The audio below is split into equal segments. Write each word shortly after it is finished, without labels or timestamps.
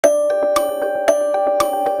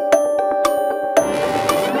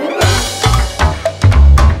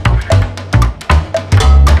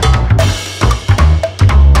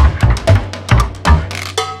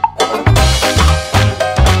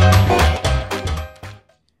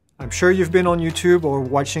sure you've been on YouTube or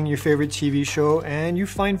watching your favorite TV show and you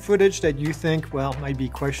find footage that you think, well, might be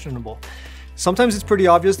questionable. Sometimes it's pretty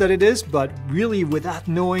obvious that it is, but really without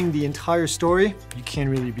knowing the entire story, you can't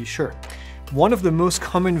really be sure. One of the most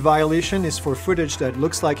common violations is for footage that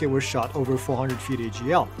looks like it was shot over 400 feet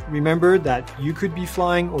AGL. Remember that you could be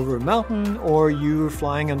flying over a mountain or you're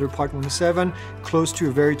flying under Part 107 close to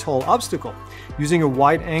a very tall obstacle. Using a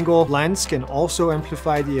wide-angle lens can also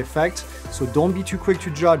amplify the effect, so don't be too quick to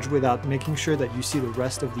judge without making sure that you see the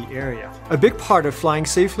rest of the area. A big part of flying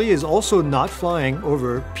safely is also not flying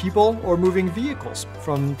over people or moving vehicles.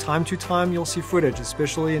 From time to time you'll see footage,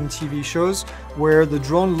 especially in TV shows, where the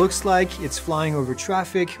drone looks like it's flying over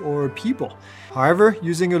traffic or people. However,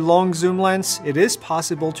 using a long zoom lens, it is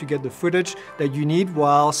possible to get the footage that you need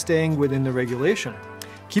while staying within the regulation.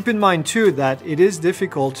 Keep in mind too that it is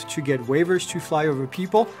difficult to get waivers to fly over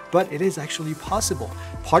people, but it is actually possible.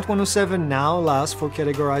 Part 107 now allows for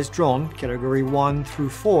categorized drone, category 1 through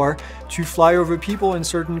 4, to fly over people in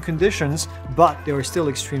certain conditions, but they are still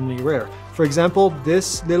extremely rare. For example,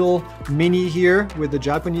 this little Mini here with the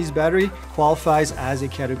Japanese battery qualifies as a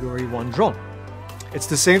category 1 drone. It's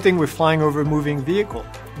the same thing with flying over a moving vehicle.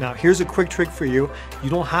 Now, here's a quick trick for you. You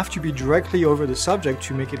don't have to be directly over the subject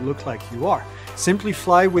to make it look like you are. Simply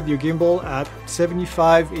fly with your gimbal at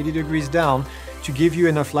 75, 80 degrees down to give you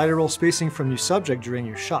enough lateral spacing from your subject during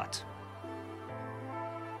your shot.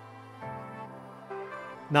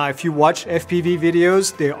 Now, if you watch FPV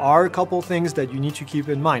videos, there are a couple things that you need to keep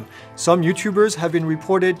in mind. Some YouTubers have been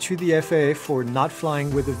reported to the FAA for not flying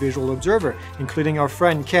with a visual observer, including our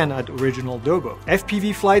friend Ken at Original Dobo.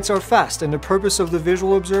 FPV flights are fast, and the purpose of the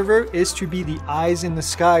visual observer is to be the eyes in the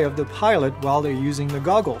sky of the pilot while they're using the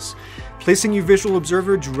goggles. Placing your visual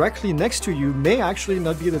observer directly next to you may actually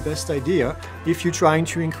not be the best idea if you're trying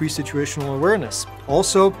to increase situational awareness.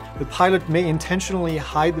 Also, the pilot may intentionally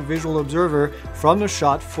hide the visual observer from the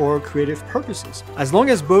shot for creative purposes. As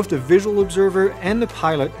long as both the visual observer and the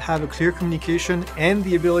pilot have a clear communication and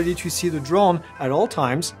the ability to see the drone at all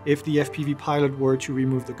times, if the FPV pilot were to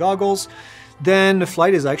remove the goggles, then the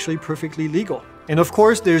flight is actually perfectly legal. And of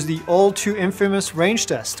course, there's the all too infamous range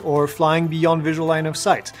test, or flying beyond visual line of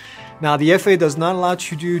sight. Now, the FAA does not allow you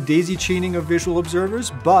to do daisy chaining of visual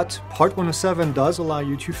observers, but Part 107 does allow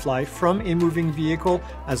you to fly from a moving vehicle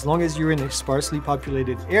as long as you're in a sparsely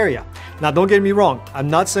populated area. Now, don't get me wrong, I'm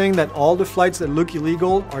not saying that all the flights that look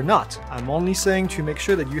illegal are not. I'm only saying to make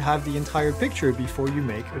sure that you have the entire picture before you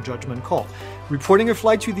make a judgment call. Reporting a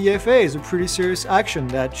flight to the FAA is a pretty serious action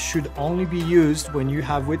that should only be used when you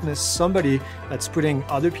have witnessed somebody that's putting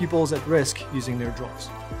other people's at risk using their drones.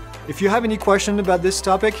 If you have any questions about this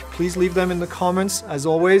topic, please leave them in the comments. As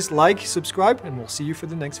always, like, subscribe, and we'll see you for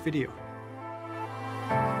the next video.